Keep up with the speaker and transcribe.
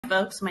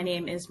folks. My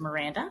name is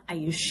Miranda. I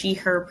use she,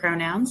 her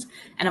pronouns,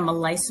 and I'm a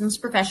licensed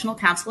professional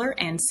counselor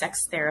and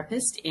sex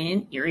therapist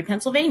in Erie,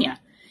 Pennsylvania.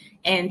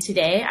 And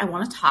today I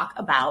want to talk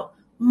about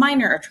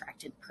minor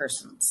attracted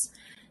persons.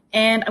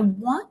 And I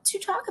want to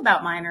talk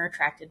about minor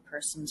attracted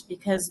persons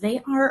because they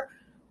are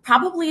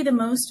probably the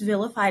most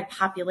vilified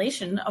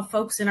population of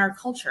folks in our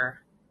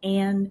culture.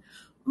 And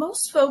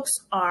most folks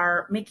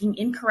are making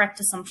incorrect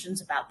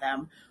assumptions about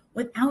them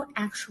without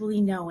actually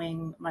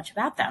knowing much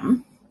about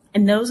them.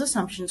 And those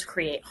assumptions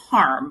create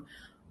harm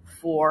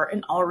for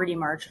an already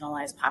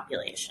marginalized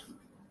population.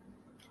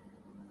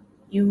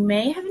 You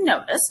may have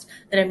noticed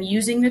that I'm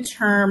using the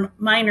term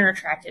minor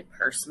attracted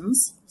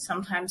persons,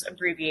 sometimes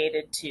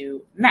abbreviated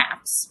to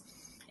MAPS,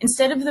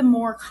 instead of the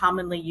more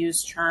commonly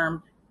used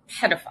term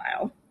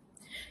pedophile.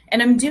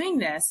 And I'm doing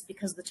this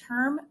because the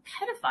term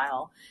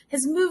pedophile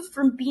has moved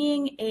from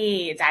being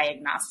a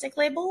diagnostic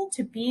label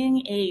to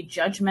being a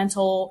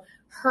judgmental,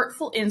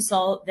 hurtful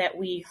insult that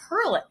we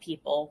hurl at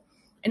people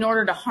in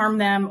order to harm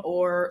them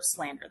or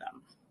slander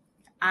them.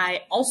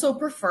 I also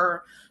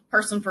prefer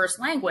person-first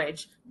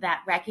language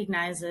that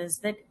recognizes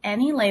that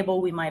any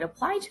label we might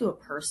apply to a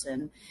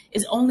person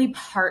is only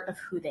part of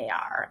who they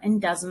are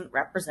and doesn't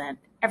represent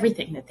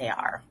everything that they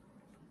are.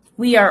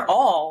 We are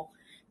all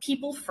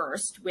people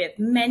first with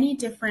many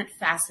different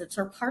facets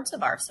or parts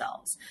of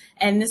ourselves,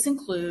 and this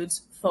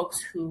includes folks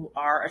who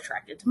are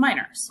attracted to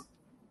minors.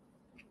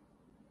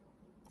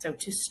 So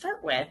to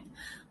start with,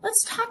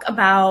 let's talk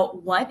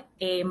about what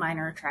a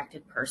minor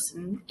attracted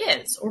person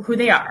is or who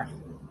they are.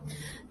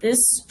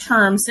 This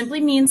term simply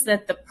means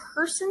that the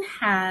person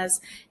has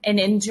an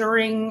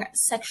enduring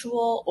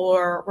sexual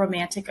or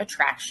romantic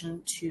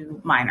attraction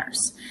to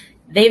minors.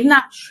 They've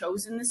not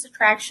chosen this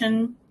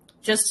attraction,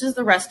 just as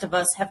the rest of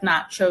us have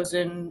not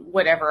chosen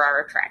whatever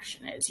our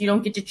attraction is. You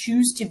don't get to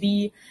choose to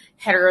be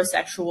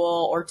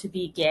heterosexual or to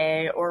be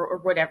gay or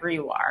whatever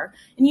you are.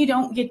 And you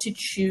don't get to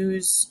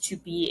choose to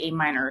be a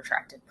minor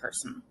attracted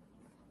person.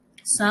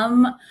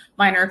 Some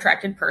minor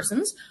attracted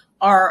persons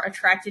are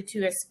attracted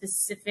to a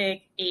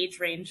specific age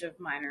range of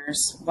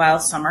minors, while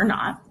some are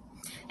not.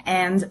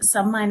 And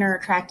some minor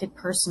attracted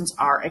persons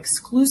are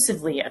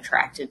exclusively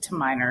attracted to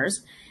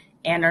minors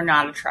and are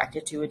not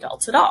attracted to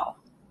adults at all.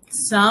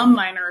 Some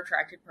minor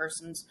attracted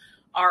persons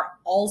are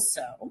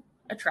also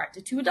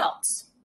attracted to adults.